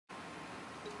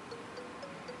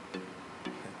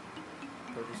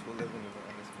purposeful living and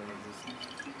unexplained existence.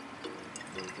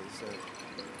 They said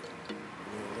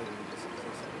we're literally just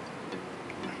existing.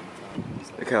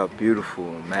 Look how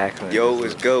beautiful, immaculate. Yo,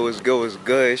 what's good, what's good, what's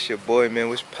good? It's your boy, man.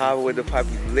 What's power with the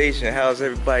population? How's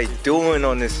everybody doing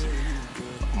on this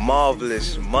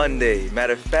marvelous Monday?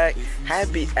 Matter of fact,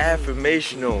 happy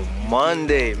affirmational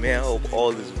Monday, man. I hope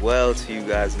all is well to you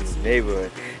guys in the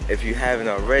neighborhood. If you haven't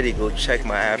already, go check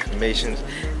my affirmations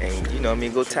and, you know what I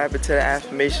mean, go tap into the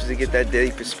affirmations to get that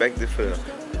daily perspective for the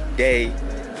day,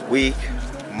 week,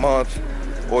 month,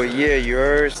 or year.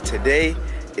 Yours today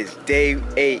is day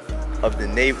 8 of the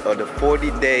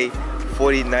 40-day,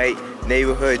 40-night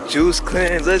neighborhood juice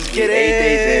cleanse. Let's get it. 8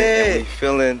 days in, and we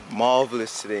feeling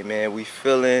marvelous today, man. We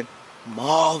feeling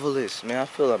marvelous, man. I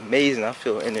feel amazing. I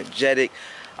feel energetic.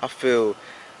 I feel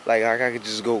like I could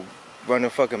just go run a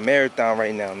fucking marathon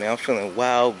right now, man. I'm feeling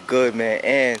wild good, man.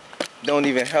 And don't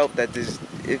even help that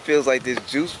it feels like this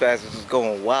juice fast is just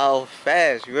going wild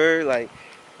fast. You heard? Like,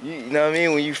 you know what I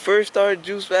mean? When you first start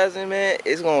juice fasting, man,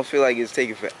 it's gonna feel like it's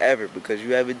taking forever because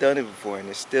you haven't done it before, and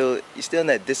you're still in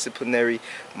that disciplinary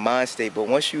mind state. But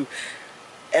once you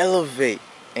elevate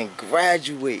and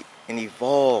graduate and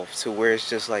evolve to where it's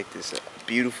just like this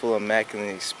beautiful,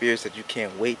 immaculate experience that you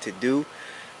can't wait to do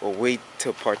or wait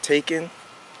to partake in,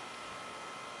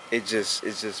 it's just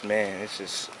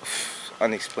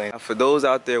unexplainable. For those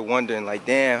out there wondering, like,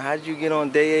 damn, how did you get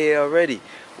on day 8 already?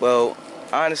 Well,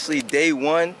 honestly, day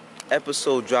 1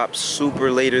 episode dropped super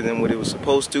later than what it was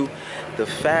supposed to. The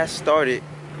fast started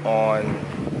on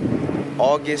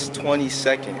August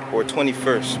 22nd or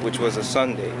 21st, which was a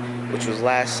Sunday, which was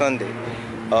last Sunday.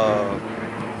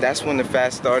 That's when the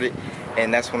fast started,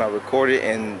 and that's when I recorded.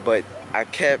 But I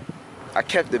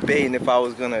kept debating if I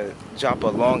was gonna drop a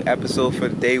long episode for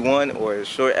day 1 or a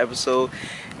short episode,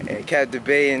 and kept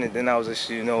debating. And then I was just,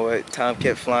 you know what, time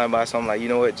kept flying by, so I'm like, you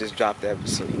know what, just drop the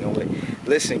episode. You know what,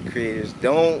 listen, creators,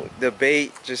 don't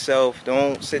debate yourself.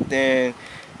 Don't sit there and,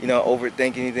 you know,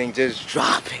 overthink anything. Just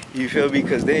drop it. You feel me?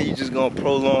 Because then you're just gonna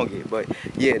prolong it. But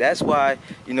yeah, that's why,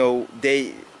 you know,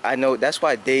 that's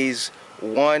why days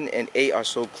 1 and 8 are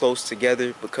so close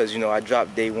together, because, you know, I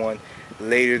dropped day 1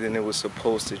 later than it was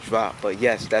supposed to drop. But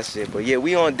yes, that's it. But yeah,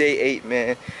 we on day 8,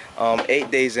 man. 8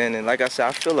 days in, and like I said,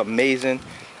 I feel amazing.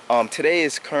 Today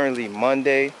is currently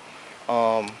Monday,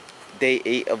 day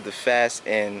 8 of the fast,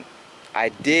 and I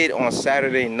did on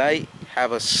Saturday night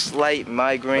have a slight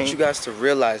migraine. I want you guys to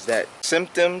realize that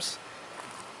symptoms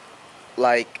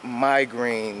like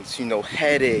migraines, you know,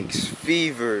 headaches,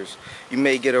 fevers, you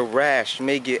may get a rash, you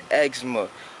may get eczema,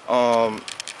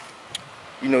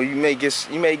 you know, you may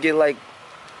get like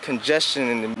congestion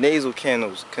in the nasal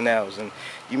canals, and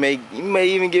you may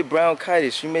even get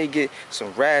bronchitis. You may get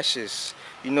some rashes.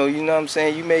 You know what I'm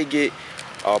saying? You may get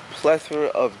a plethora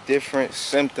of different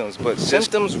symptoms, but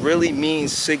symptoms really mean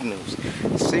signals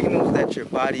that your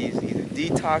body is either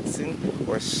detoxing,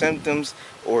 or symptoms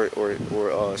or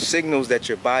signals that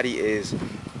your body is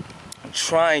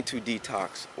trying to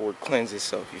detox or cleanse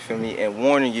itself. You feel me? And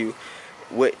warning you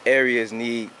what areas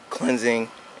need cleansing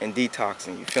and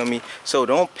detoxing. You feel me? So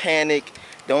don't panic.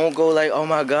 Don't go like, oh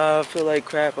my God, I feel like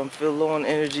crap, I'm feeling low on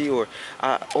energy, or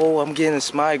I'm getting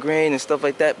this migraine and stuff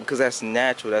like that, because that's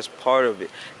natural. That's part of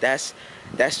it. That's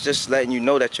just letting you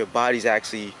know that your body's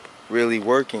actually really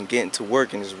working, getting to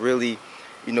work, and is really,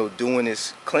 you know, doing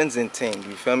this cleansing thing.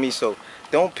 You feel me? So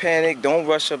don't panic. Don't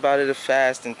rush up out of the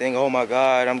fast and think, oh my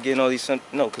God, I'm getting all these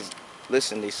symptoms. No, because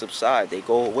listen, they subside, they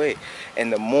go away.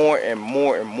 And the more and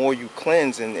more you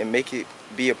cleanse and make it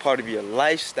be a part of your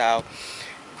lifestyle,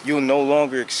 you'll no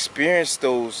longer experience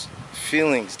those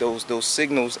feelings, those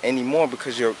signals anymore,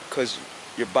 because your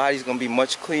body's gonna be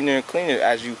much cleaner and cleaner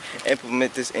as you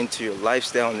implement this into your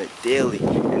lifestyle on the daily,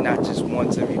 and not just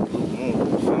once every blue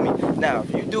moon. You feel me? Now, if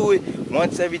you do it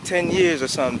once every 10 years or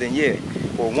something, then yeah,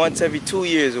 or once every 2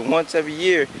 years, or once every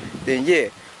year, then yeah.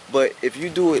 But if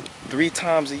you do it 3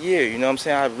 times a year, you know what I'm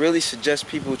saying, I really suggest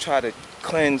people try to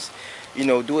cleanse, you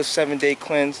know, do a 7-day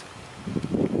cleanse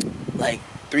like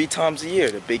 3 times a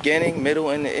year, the beginning, middle,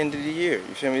 and the end of the year.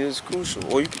 You feel me? It's crucial.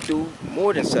 Or you can do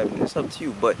more than 7. It's up to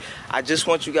you. But I just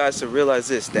want you guys to realize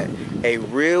this, that a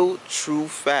real true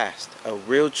fast, a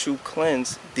real true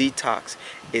cleanse, detox,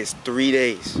 is 3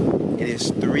 days. It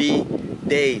is 3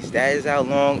 days. That's how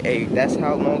long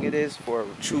it is for a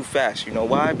true fast. You know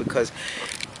why? Because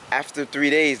after 3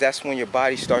 days, that's when your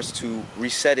body starts to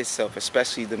reset itself,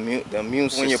 especially the immune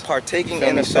system. When you're partaking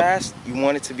in a fast, you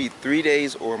want it to be 3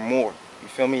 days or more. You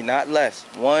feel me? Not less.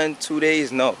 1, 2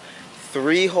 days, no.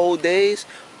 3 whole days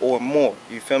or more.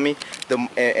 You feel me?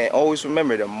 And always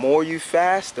remember, the more you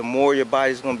fast, the more your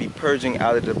body's going to be purging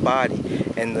out of the body.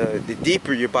 and the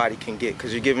deeper your body can get,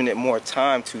 because you're giving it more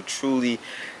time to truly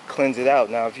cleanse it out.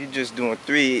 Now if you're just doing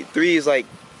three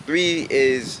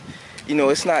is, you know,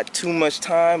 it's not too much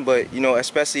time, but, you know,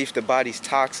 especially if the body's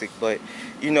toxic, but,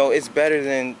 you know, it's better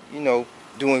than, you know,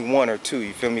 doing 1 or 2,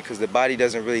 you feel me? Because the body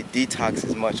doesn't really detox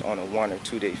as much on a 1 or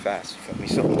 2 day fast, you feel me?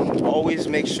 So always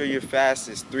make sure your fast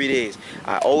is 3 days.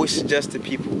 I always suggest to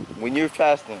people, when you're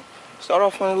fasting, start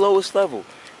off on the lowest level.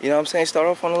 You know what I'm saying? Start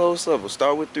off on the lowest level.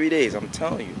 Start with 3 days, I'm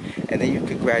telling you. And then you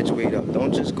could graduate up.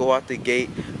 Don't just go out the gate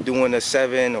doing a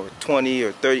 7 or 20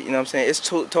 or 30, you know what I'm saying? It's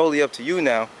totally up to you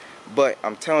now, but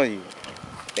I'm telling you,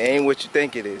 it ain't what you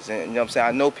think it is. And you know what I'm saying?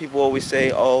 I know people always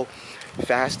say, oh,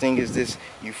 fasting is this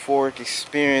euphoric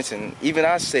experience, and even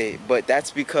I say it, but that's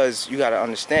because you got to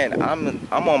understand, I'm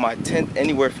on my 10th,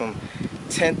 anywhere from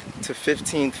 10th to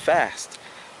 15th fast.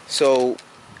 So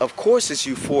of course it's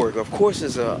euphoric, of course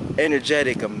it's a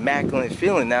energetic, immaculate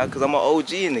feeling now, because I'm an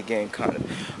OG in the game, kind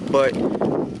of. But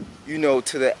you know,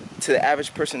 to the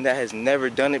average person that has never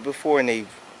done it before, and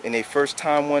they first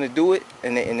time want to do it,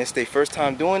 and it's their first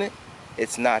time doing it,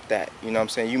 it's not that. You know what I'm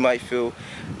saying? You might feel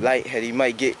lightheaded, you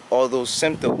might get all those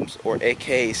symptoms, or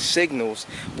aka signals,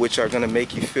 which are gonna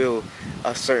make you feel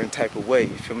a certain type of way, you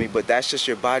feel me? But that's just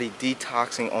your body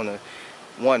detoxing on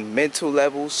a mental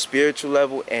level, spiritual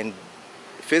level, and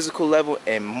physical level,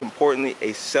 and more importantly,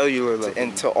 a cellular level.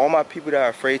 And to all my people that are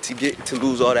afraid to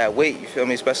lose all that weight, you feel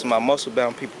me, especially my muscle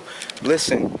bound people,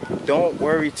 listen, don't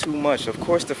worry too much. Of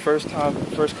course, the first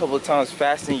couple of times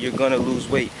fasting, you're gonna lose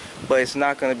weight, but it's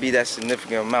not gonna be that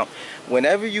significant amount.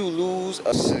 Whenever you lose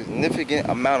a significant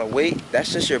amount of weight,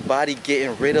 that's just your body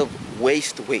getting rid of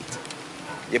waste weight.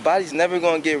 Your body's never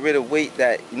gonna get rid of weight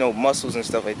that, you know, muscles and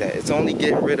stuff like that. It's only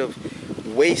getting rid of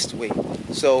waste weight.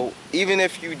 So even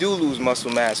if you do lose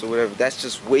muscle mass or whatever, that's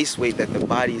just waste weight that the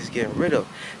body is getting rid of.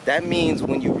 That means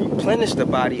when you replenish the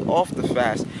body off the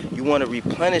fast, you want to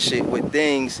replenish it with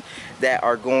things that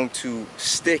are going to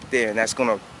stick there, and that's going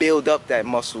to build up that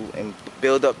muscle and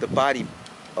build up the body,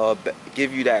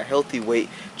 give you that healthy weight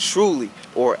truly.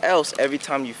 Or else every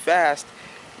time you fast,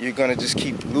 you're going to just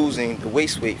keep losing the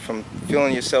waste weight from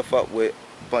filling yourself up with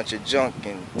a bunch of junk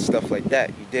and stuff like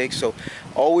that, you dig? So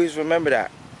always remember that.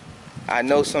 I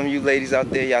know some of you ladies out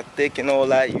there, y'all thick and all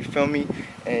that, you feel me?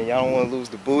 And y'all don't want to lose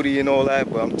the booty and all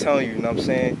that, but I'm telling you, you know what I'm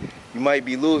saying? You might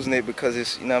be losing it because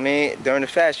it's, you know what I mean? During the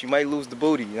fast, you might lose the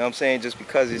booty, you know what I'm saying? Just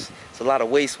because it's a lot of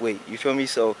waist weight, you feel me?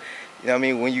 So, you know what I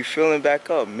mean? When you're feeling back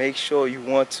up, make sure you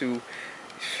want to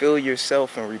fill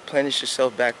yourself and replenish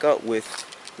yourself back up with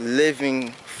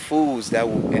living foods that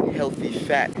will, and healthy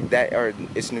fat that are,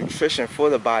 it's nutrition for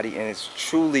the body, and it's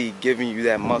truly giving you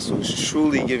that muscle, it's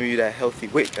truly giving you that healthy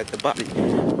weight that the body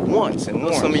wants and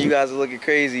wants. Some of you guys are looking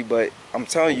crazy, but I'm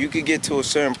telling you, you could get to a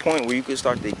certain point where you can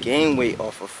start to gain weight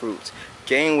off of fruits,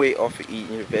 gain weight off of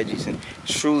eating your veggies, and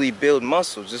truly build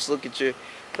muscle. Just look at your,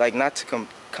 like, not to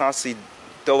constantly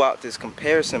throw out this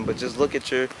comparison, but just look at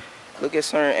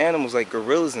certain animals like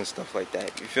gorillas and stuff like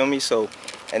that, you feel me? So,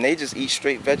 and they just eat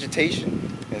straight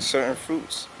vegetation and certain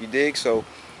fruits, you dig? So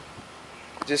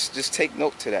just take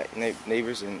note to that,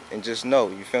 neighbors, and just know,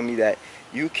 you feel me, that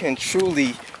you can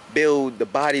truly build the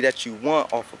body that you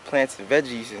want off of plants and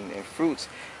veggies and fruits.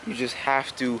 You just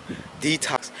have to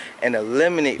detox and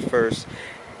eliminate first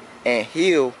and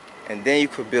heal, and then you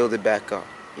could build it back up.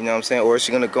 You know what I'm saying? Or else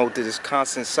you're going to go through this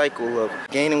constant cycle of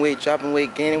gaining weight, dropping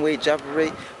weight, gaining weight, dropping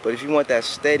weight. But if you want that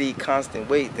steady, constant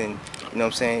weight, then, you know what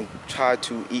I'm saying, try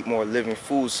to eat more living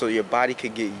foods so your body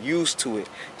could get used to it.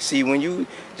 See, when you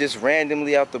just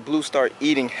randomly out the blue start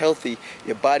eating healthy,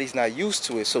 your body's not used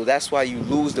to it. So that's why you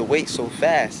lose the weight so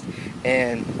fast.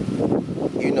 And,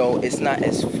 you know, it's not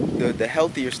as, the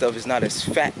healthier stuff is not as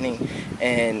fattening,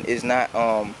 and is not,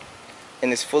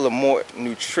 and it's full of more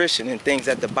nutrition and things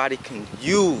that the body can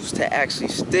use to actually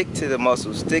stick to the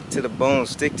muscles, stick to the bones,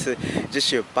 stick to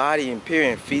just your body and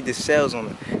period, and feed the cells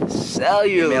on the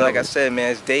cellular level. Like I said,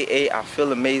 man, it's day 8. I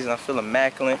feel amazing. I feel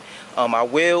immaculate. I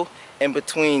will, in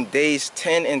between days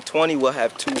 10 and 20, we'll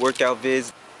have 2 workout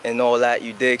vids and all that,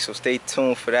 you dig? So stay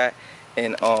tuned for that.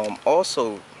 And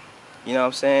also, you know what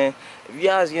I'm saying, if you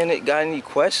guys got any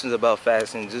questions about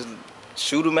fasting, just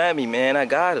shoot them at me, man. I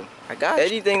got them. I got you.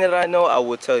 Anything that I know, I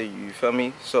will tell you. You feel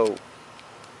me? So, you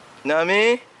know what I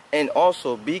mean? And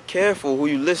also, be careful who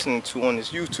you listening to on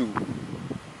this YouTube.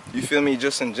 You feel me?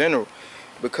 Just in general.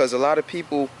 Because a lot of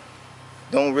people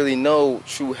don't really know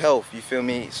true health. You feel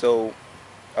me? So,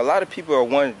 a lot of people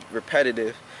are,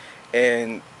 repetitive,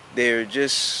 and they're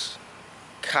just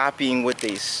copying what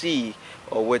they see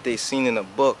or what they've seen in a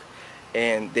book.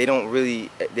 And they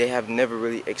have never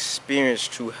really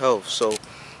experienced true health. So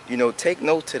You know, take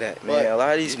note to that, man. But, a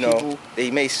lot of these you know, people, they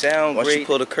may sound once great. you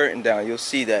Pull the curtain down, you'll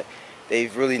see that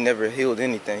they've really never healed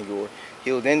anything or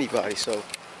healed anybody. So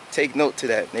take note to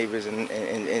that, neighbors,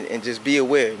 and just be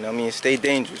aware. You know what I mean? Stay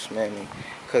dangerous, man.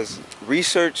 Because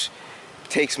research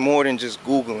takes more than just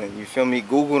Googling. You feel me?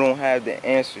 Google don't have the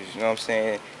answers. You know what I'm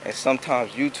saying? And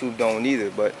sometimes YouTube don't either.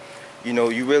 But you know,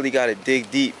 you really got to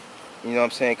dig deep. You know what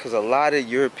I'm saying? Because a lot of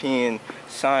European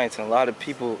science and a lot of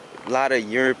people, a lot of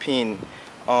European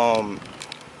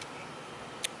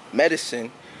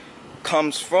medicine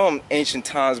comes from ancient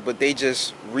times, but they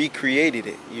just recreated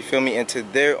it, you feel me, into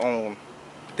their own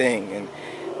thing, and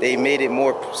they made it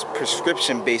more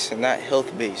prescription based and not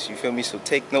health based, you feel me. So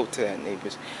take note to that,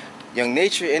 neighbors. Young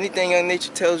Nature, anything Young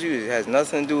Nature tells you, it has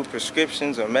nothing to do with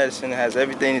prescriptions or medicine. It has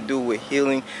everything to do with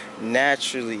healing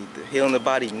naturally, healing the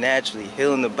body naturally,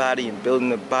 healing the body and building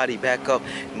the body back up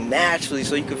naturally,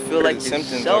 so you can feel like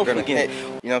symptoms are gonna hit. You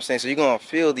know what I'm saying? So you're gonna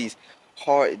feel these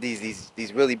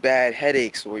these really bad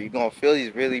headaches, or you're gonna feel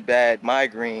these really bad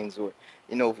migraines, or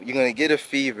you know, you're gonna get a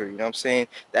fever. You know what I'm saying?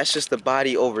 That's just the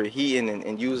body overheating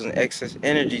and using excess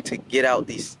energy to get out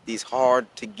these hard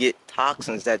to get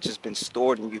toxins that just been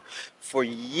stored in you for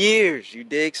years. You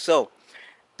dig? So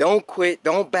don't quit,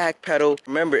 don't backpedal.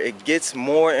 Remember, it gets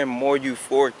more and more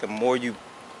euphoric the more you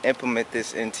implement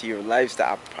this into your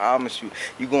lifestyle. I promise you,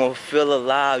 you're gonna feel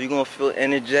alive, you're gonna feel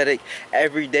energetic.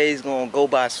 Every day is gonna go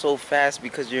by so fast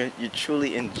because you're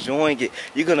truly enjoying it.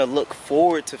 You're gonna look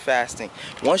forward to fasting.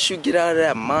 Once you get out of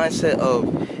that mindset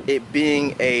of it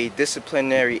being a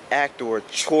disciplinary act or a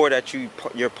chore that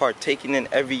you're partaking in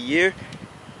every year,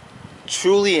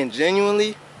 truly and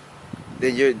genuinely,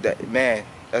 then man,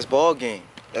 that's ball game.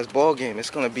 That's ball game. It's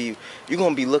gonna be, you're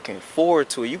gonna be looking forward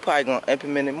to it. You probably gonna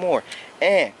implement it more.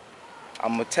 And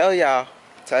I'm gonna tell you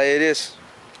this.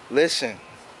 Listen,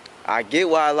 I get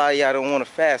why a lot of y'all don't want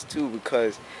to fast too,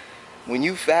 because when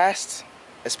you fast,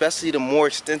 especially the more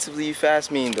extensively you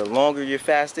fast, meaning the longer your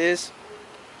fast is,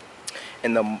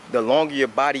 and the longer your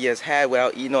body has had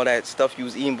without eating all that stuff you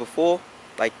was eating before,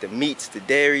 like the meats, the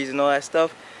dairies, and all that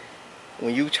stuff.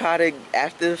 When you try to,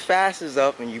 after the fast is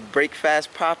up and you break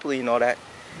fast properly and all that,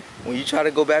 when you try to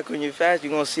go back on your fast,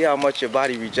 you're gonna see how much your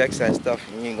body rejects that stuff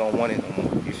and you ain't gonna want it no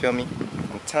more. You feel me?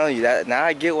 I'm telling you that. Now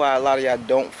I get why a lot of y'all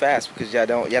don't fast, because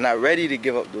you're not ready to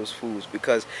give up those foods,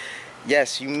 because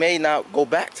yes, you may not go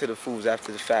back to the foods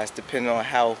after the fast depending on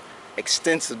how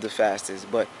extensive the fast is,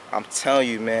 but I'm telling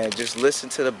you, man, just listen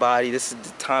to the body. This is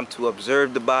the time to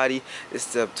observe the body.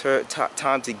 It's the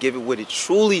time to give it what it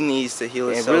truly needs to heal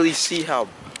itself, and really see how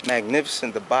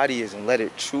magnificent the body is, and let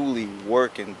it truly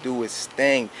work and do its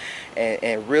thing,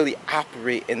 and really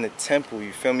operate in the temple.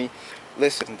 You feel me?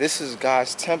 Listen, this is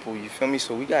God's temple. You feel me?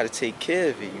 So we got to take care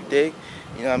of it. You dig?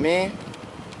 You know what I mean?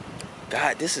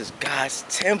 God, this is God's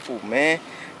temple, man.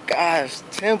 God's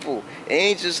temple. It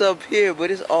ain't just up here,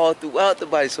 but it's all throughout the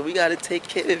body. So we got to take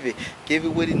care of it. Give it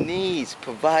what it needs.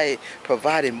 Provide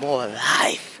it more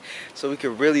life, so we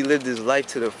can really live this life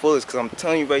to the fullest. Because I'm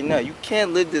telling you right now, you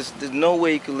can't live this. There's no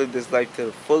way you can live this life to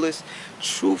the fullest,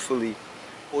 truthfully.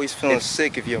 Always feeling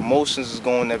sick, if your emotions is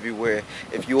going everywhere,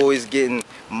 if you're always getting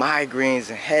migraines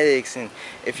and headaches, and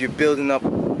if you're building up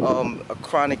a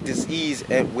chronic disease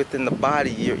within the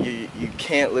body, you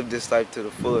can't live this life to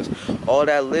the fullest. All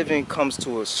that living comes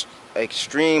to an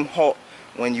extreme halt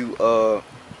when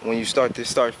you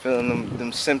start feeling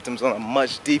them symptoms on a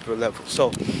much deeper level.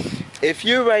 So if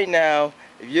you're right now,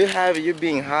 if you're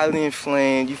being highly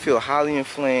inflamed, you feel highly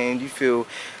inflamed, you feel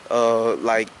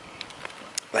like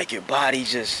your body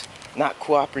just not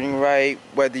cooperating right,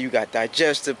 whether you got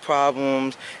digestive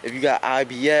problems, if you got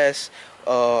IBS,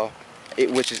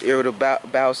 which is irritable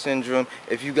bowel syndrome,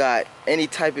 if you got any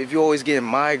type, if you're always getting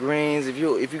migraines, if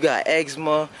you got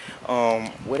eczema,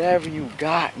 whatever you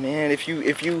got, man, if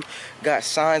you got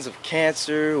signs of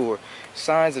cancer or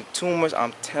signs of tumors,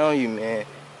 I'm telling you, man,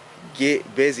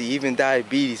 get busy. Even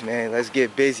diabetes, man, let's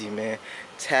get busy, man.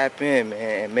 Tap in,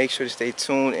 man, and make sure to stay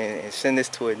tuned, and send this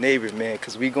to a neighbor, man,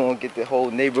 because we gonna get the whole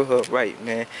neighborhood right,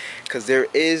 man, because there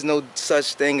is no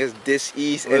such thing as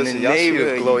disease in the neighborhood. Y'all see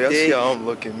the glow, y'all see how I'm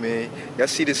looking, man, y'all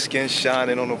see the skin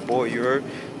shining on the boy, you heard?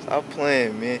 Stop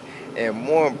playing, man. And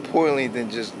more importantly than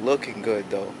just looking good,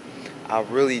 though, I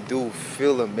really do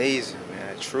feel amazing,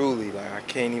 man. Truly, like, I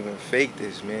can't even fake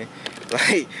this, man.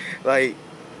 like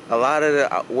a lot of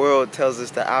the world tells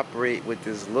us to operate with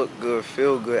this look good,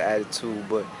 feel good attitude,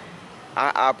 but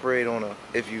I operate on a,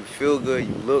 if you feel good,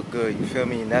 you look good, you feel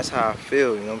me? And that's how I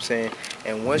feel, you know what I'm saying?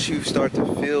 And once you start to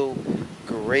feel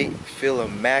great, feel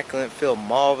immaculate, feel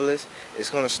marvelous, it's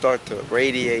gonna start to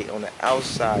radiate on the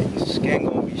outside. Your skin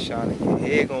gonna be shining, your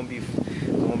hair gonna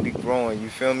be growing, you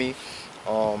feel me?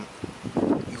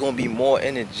 You're gonna be more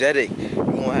energetic. You're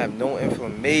gonna have no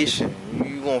inflammation.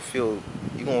 You're gonna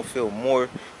feel more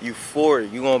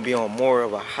euphoric. You're gonna be on more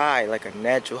of a high, like a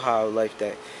natural high of life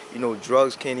that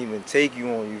drugs can't even take you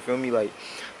on. You feel me? Like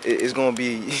it's gonna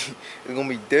be it's gonna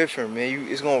be different, man.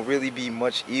 It's gonna really be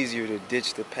much easier to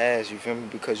ditch the past. You feel me?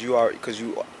 Because you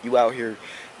out here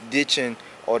ditching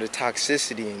all the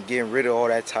toxicity and getting rid of all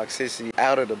that toxicity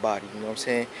out of the body. You know what I'm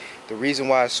saying? The reason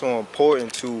why it's so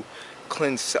important to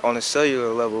cleanse on a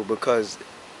cellular level, because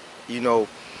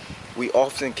we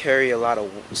often carry a lot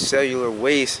of cellular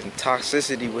waste and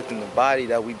toxicity within the body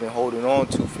that we've been holding on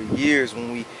to for years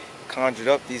when we conjured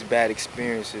up these bad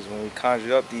experiences, when we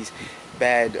conjured up these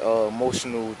bad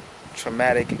emotional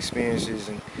traumatic experiences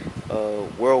and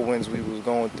whirlwinds we was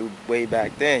going through way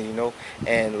back then,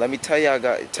 And let me tell you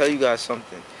guys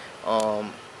something.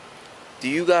 Do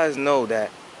you guys know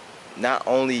that not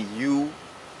only you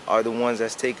are the ones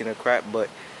that's taking a crap, but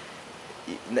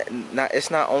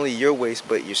it's not only your waste,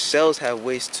 but your cells have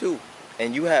waste too,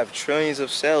 and you have trillions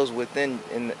of cells within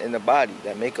in the body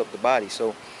that make up the body.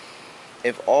 So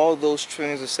if all those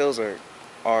trillions of cells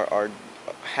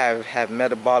have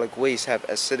metabolic waste, have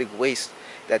acidic waste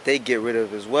that they get rid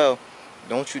of as well,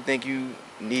 don't you think you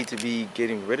need to be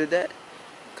getting rid of that?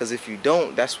 Because if you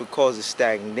don't, that's what causes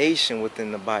stagnation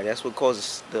within the body. That's what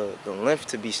causes the lymph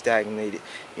to be stagnated.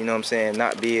 You know what I'm saying?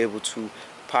 Not be able to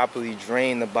properly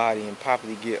drain the body and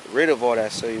properly get rid of all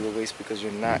that cellular waste, because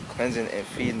you're not cleansing and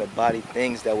feeding the body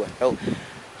things that will help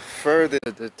further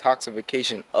the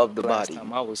detoxification of the body. Last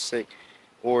time I was sick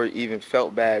or even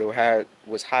felt bad or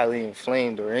was highly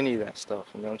inflamed or any of that stuff,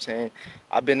 you know what I'm saying?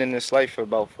 I've been in this life for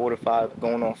about 4 to 5,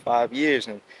 going on 5 years,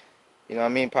 and you know what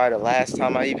I mean? Probably the last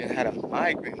time I even had a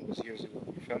migraine was years ago.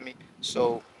 You feel me?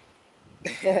 So,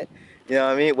 you know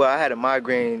what I mean? Well, I had a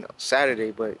migraine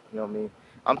Saturday, but you know what I mean?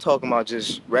 I'm talking about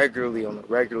just regularly on a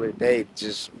regular day,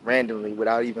 just randomly,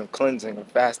 without even cleansing or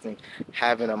fasting,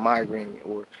 having a migraine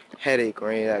or headache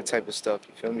or any of that type of stuff.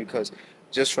 You feel me? Because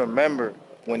just remember,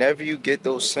 whenever you get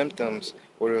those symptoms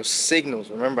or those signals,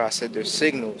 remember I said they're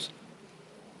signals.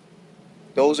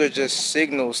 Those are just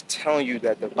signals telling you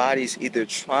that the body's either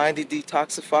trying to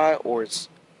detoxify or it's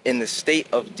in the state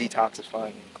of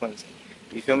detoxifying and cleansing.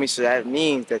 You feel me? So that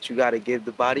means that you got to give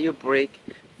the body a break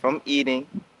from eating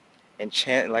and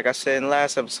like I said in the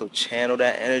last episode, channel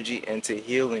that energy into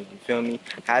healing. You feel me?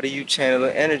 How do you channel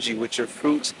the energy? With your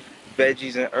fruits,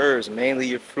 veggies, and herbs. Mainly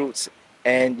your fruits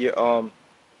and your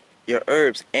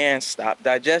herbs, and stop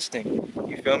digesting.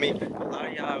 You feel me? A lot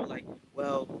of y'all are like,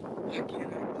 well, why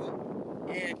can't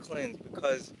I eat and cleanse?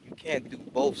 Because you can't do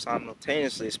both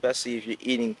simultaneously, especially if you're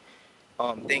eating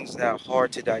things that are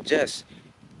hard to digest.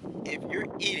 If you're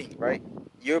eating, right,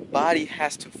 your body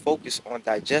has to focus on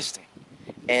digesting.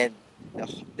 And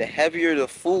the heavier the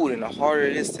food and the harder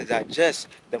it is to digest,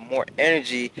 the more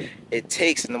energy it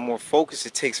takes and the more focus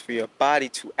it takes for your body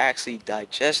to actually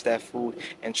digest that food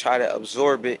and try to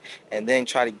absorb it and then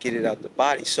try to get it out the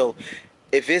body. So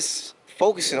if it's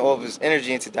focusing all of its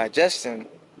energy into digestion,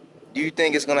 do you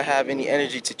think it's going to have any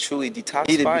energy to truly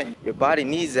detoxify? Your body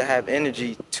needs to have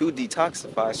energy to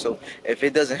detoxify. So if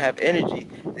it doesn't have energy,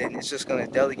 then it's just going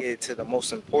to delegate it to the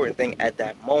most important thing at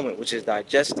that moment, which is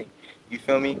digesting. You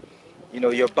feel me?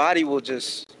 Your body will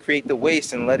just create the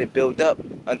waste and let it build up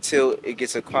until it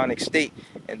gets a chronic state.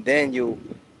 And then you'll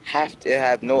have to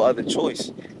have no other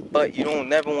choice. But you don't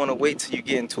never want to wait till you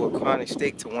get into a chronic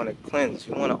state to want to cleanse.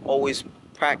 You want to always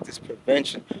practice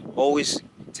prevention. Always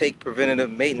take preventative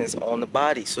maintenance on the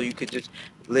body so you could just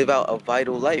live out a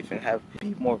vital life and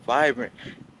be more vibrant,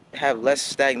 have less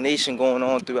stagnation going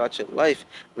on throughout your life,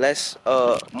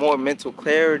 more mental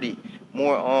clarity,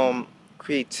 more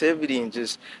creativity, and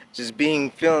just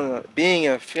being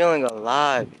and feeling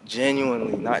alive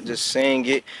genuinely, not just saying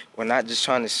it or not just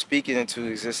trying to speak it into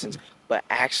existence, but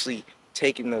actually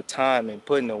taking the time and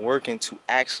putting the work in to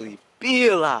actually be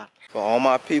alive. For all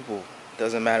my people,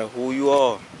 doesn't matter who you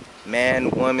are, man,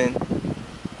 woman,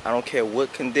 I don't care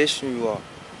what condition you are,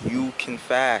 you can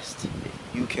fast.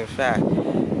 You can fast.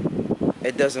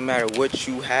 It doesn't matter what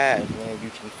you have, man, you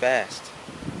can fast.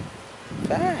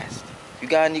 Fast. If you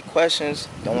got any questions,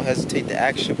 don't hesitate to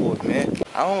ask your boy, man.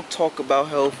 I don't talk about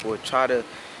health or try to,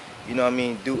 I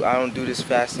don't do this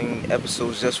fasting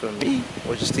episodes just for me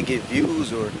or just to get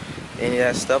views or any of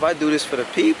that stuff. I do this for the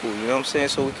people, you know what I'm saying?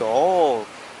 So we can all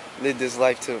live this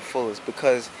life to the fullest,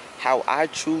 because how I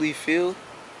truly feel,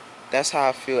 that's how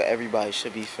I feel everybody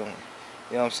should be feeling.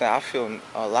 You know what I'm saying? I feel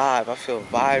alive. I feel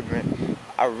vibrant.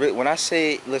 When I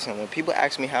say, listen, when people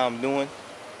ask me how I'm doing,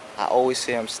 I always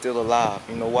say I'm still alive.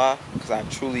 You know why? Because I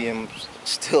truly am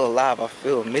still alive. I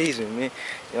feel amazing, man.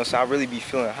 You know, so I really be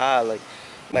feeling high. Like,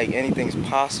 like anything's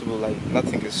possible, like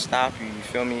nothing can stop you, you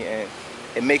feel me? And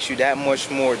it makes you that much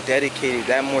more dedicated,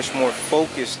 that much more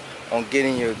focused on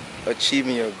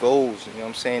achieving your goals, you know what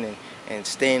I'm saying, and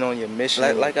staying on your mission.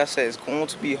 Like I said, it's going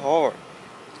to be hard,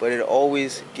 but it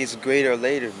always gets greater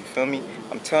later, you feel me?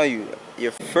 I'm telling you,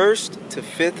 your first to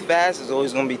fifth fast is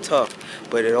always gonna be tough,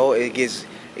 but it gets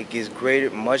greater,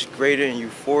 much greater and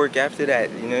euphoric after that,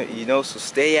 you know, so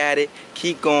stay at it,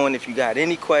 keep going. If you got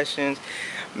any questions,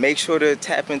 make sure to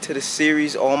tap into the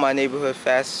series, all my neighborhood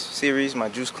fast series, my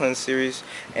juice cleanse series,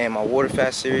 and my water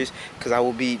fast series, because I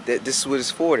will be, this is what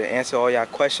it's for, to answer all y'all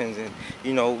questions and,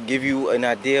 you know, give you an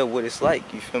idea of what it's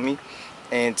like, you feel me?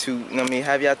 And to, you know what I mean,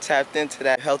 have y'all tapped into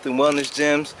that health and wellness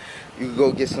gyms. You can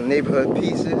go get some neighborhood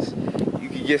pieces, you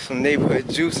can get some neighborhood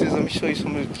juices. Let me show you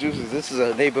some of the juices. This is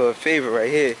a neighborhood favorite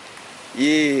right here.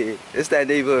 Yeah, it's that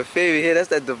neighborhood favorite here. That's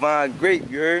that Divine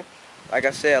Grape, you heard? Like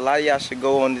I said, a lot of y'all should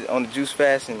go on the juice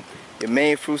fast, and your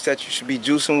main fruits that you should be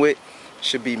juicing with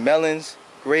should be melons,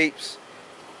 grapes.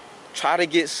 Try to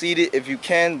get seeded if you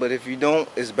can, but if you don't,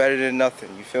 it's better than nothing,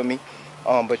 you feel me?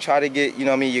 But try to get, you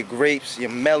know what I mean, your grapes,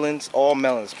 your melons, all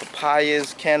melons,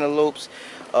 papayas, cantaloupes,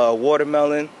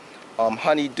 watermelon,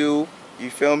 honeydew, you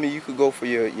feel me? You could go for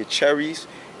your cherries,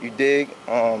 you dig,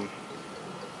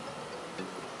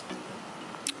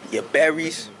 your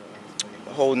berries,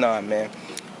 the whole nine, man.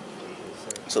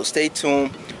 So stay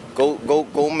tuned.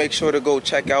 Go make sure to go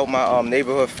check out my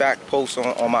neighborhood fact posts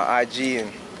on my IG, and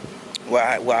where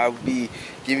I'll be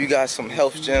giving you guys some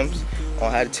health gems on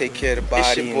how to take care of the body.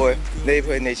 It's your boy,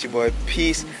 Neighborhood Nature Boy.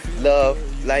 Peace, love,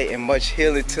 light, and much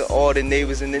healing to all the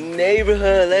neighbors in the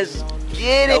neighborhood. Let's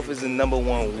get it. Health is the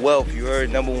 #1 wealth. You heard?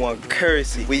 #1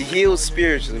 currency. We heal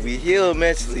spiritually, we heal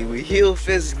mentally, we heal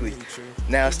physically.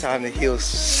 Now it's time to heal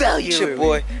cellularly. It's your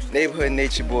boy, Neighborhood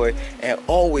Nature Boy, and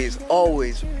always,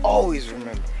 always, always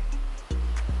remember,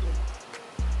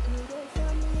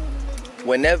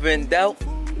 whenever in doubt,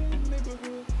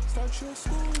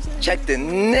 check the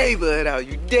neighborhood out,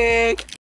 you dig?